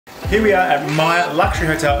Here we are at MAIA Luxury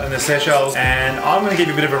Hotel in the Seychelles, and I'm going to give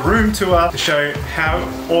you a bit of a room tour to show how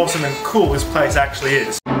awesome and cool this place actually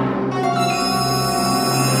is.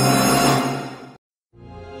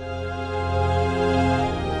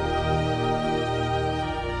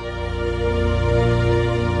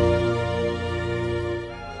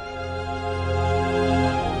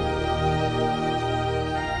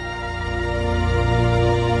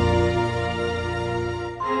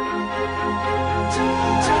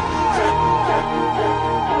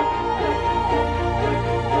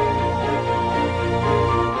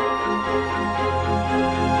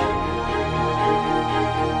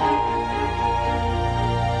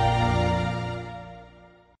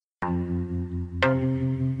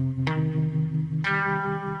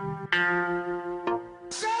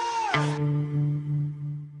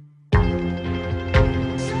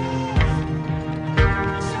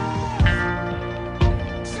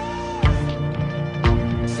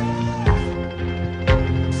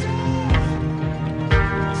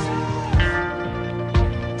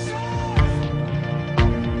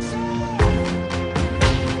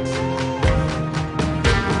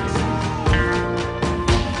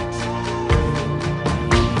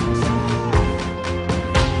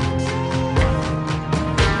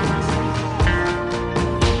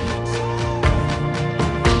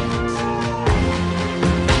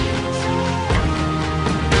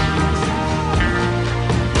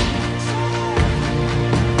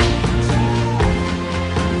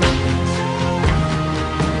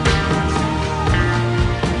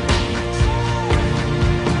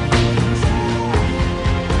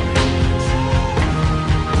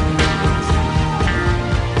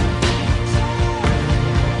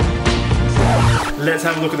 Let's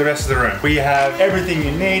have a look at the rest of the room. We have everything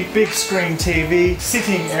you need, big screen TV,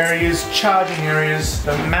 sitting areas, charging areas,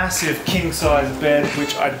 the massive king size bed,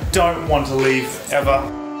 which I don't want to leave ever.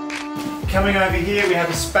 Coming over here, we have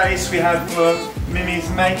a space, we have Mimi's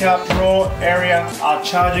makeup drawer area, our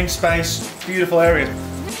charging space, beautiful area.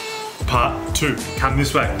 Part 2, come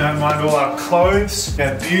this way. Don't mind all our clothes. We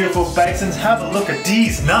have beautiful basins. Have a look at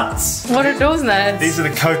these nuts. What are those nuts? These are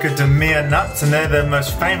the Coca de Mer nuts, and they're the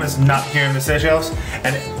most famous nut here in the Seychelles.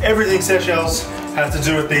 And everything Seychelles has to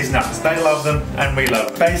do with these nuts. They love them, and we love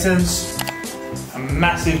them. Basins, a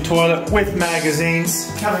massive toilet with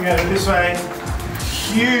magazines. Coming over this way,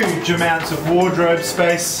 huge amounts of wardrobe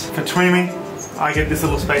space for Thuymi. I get this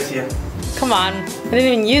little space here. Come on, I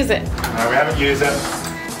didn't even use it. No, we haven't used it.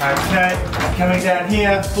 Okay, coming down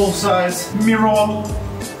here, full-size mirror,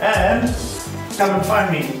 and come and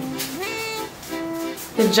find me.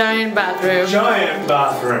 The giant bathroom. Giant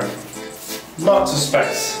bathroom. Lots of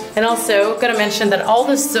space. And also, gotta mention that all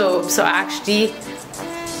the soaps are actually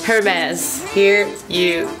Hermes. Here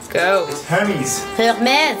you go. It's Hermes.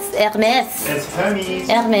 Hermes, Hermes. It's Hermes.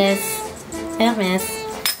 Hermes,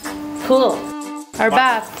 Hermes. Cool. Our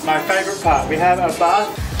bath. My favorite part. We have a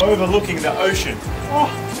bath overlooking the ocean. Oh.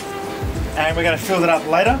 And we're going to fill that up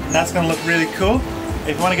later, and that's going to look really cool.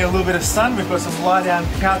 If you want to get a little bit of sun, we've got some lie-down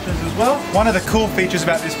couches as well. One of the cool features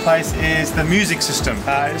about this place is the music system.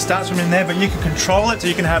 It starts from in there, but you can control it, so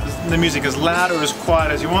you can have the music as loud or as quiet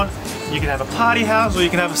as you want. You can have a party house, or you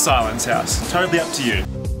can have a silence house. Totally up to you.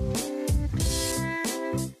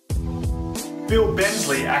 Bill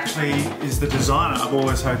Bensley actually is the designer of all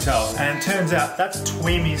this hotel, and it turns out that's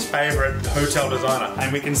Thuymi's favourite hotel designer,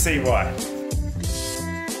 and we can see why.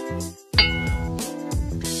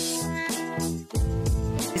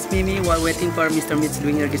 Mimi, while waiting for Mr. Mitch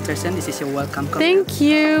doing registration, this is your welcome cocktail. Thank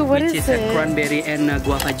you. What is it? Which is cranberry and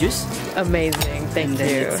guava juice. Amazing. Thank you.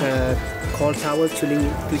 It's a cold towel chilling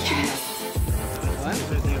to chilling.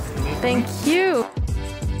 Thank you.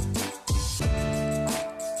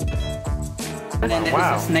 And then there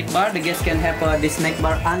is a snack bar. The guests can have the snack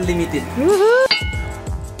bar unlimited. Woohoo!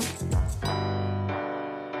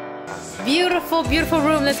 Beautiful, beautiful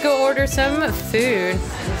room. Let's go order some food.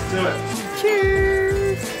 Let's do it. Cheers.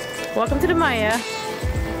 Welcome to the MAIA.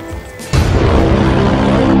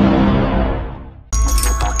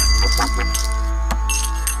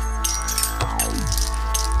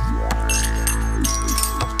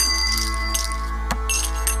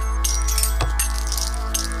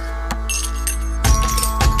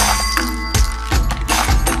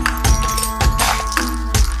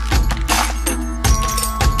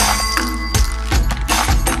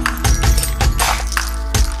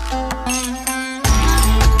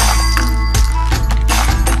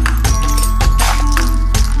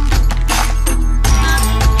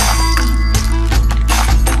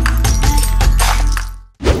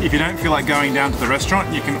 If you don't feel like going down to the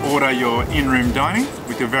restaurant, you can order your in-room dining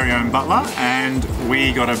with your very own butler, and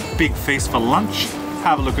we got a big feast for lunch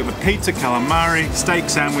have a look at the pizza, calamari, steak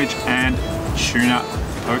sandwich, and tuna.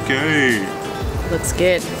 Okay. Looks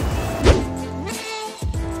good.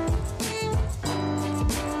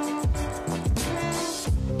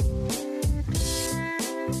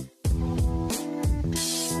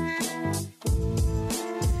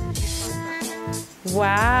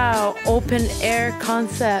 Wow, open air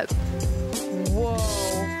concept. Whoa.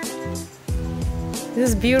 This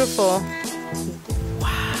is beautiful.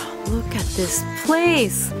 Wow, look at this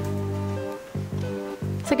place.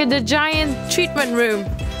 It's like the giant treatment room.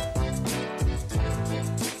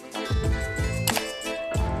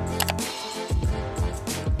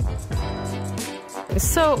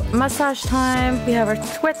 So, massage time. We have our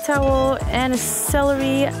wet towel and a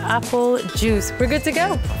celery apple juice. We're good to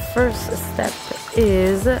go. First step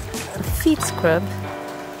is a feet scrub.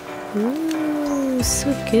 Ooh,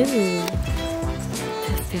 so good.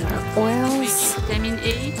 Testing our oils. Vitamin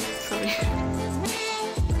A. Sorry.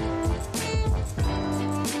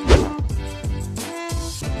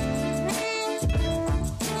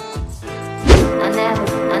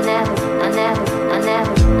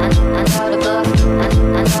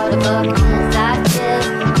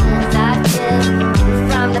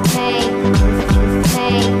 From the pain,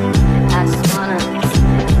 I just wanna,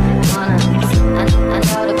 I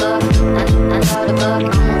know the book,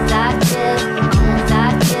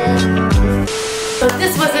 So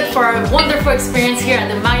this was it for our wonderful experience here at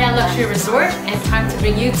the MAIA Luxury Resort, and time to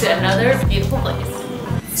bring you to another beautiful place.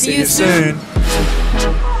 See you soon.